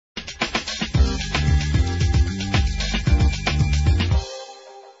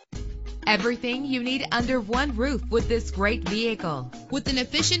Everything you need under one roof with this great vehicle. With an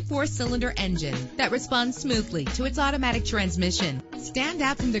efficient 4-cylinder engine that responds smoothly to its automatic transmission. Stand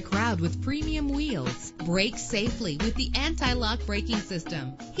out from the crowd with premium wheels. Brake safely with the anti-lock braking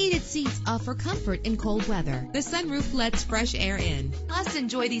system. Heated seats offer comfort in cold weather. The sunroof lets fresh air in. Plus,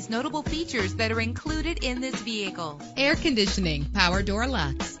 enjoy these notable features that are included in this vehicle: air conditioning, power door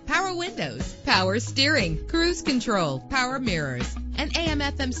locks, power windows, power steering, cruise control, power mirrors, an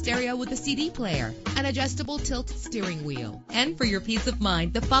AM/FM stereo with a CD player, an adjustable tilt steering wheel. And for your peace of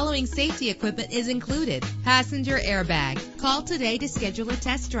mind, the following safety equipment is included: passenger airbag. Call today to schedule a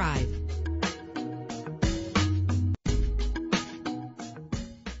test drive.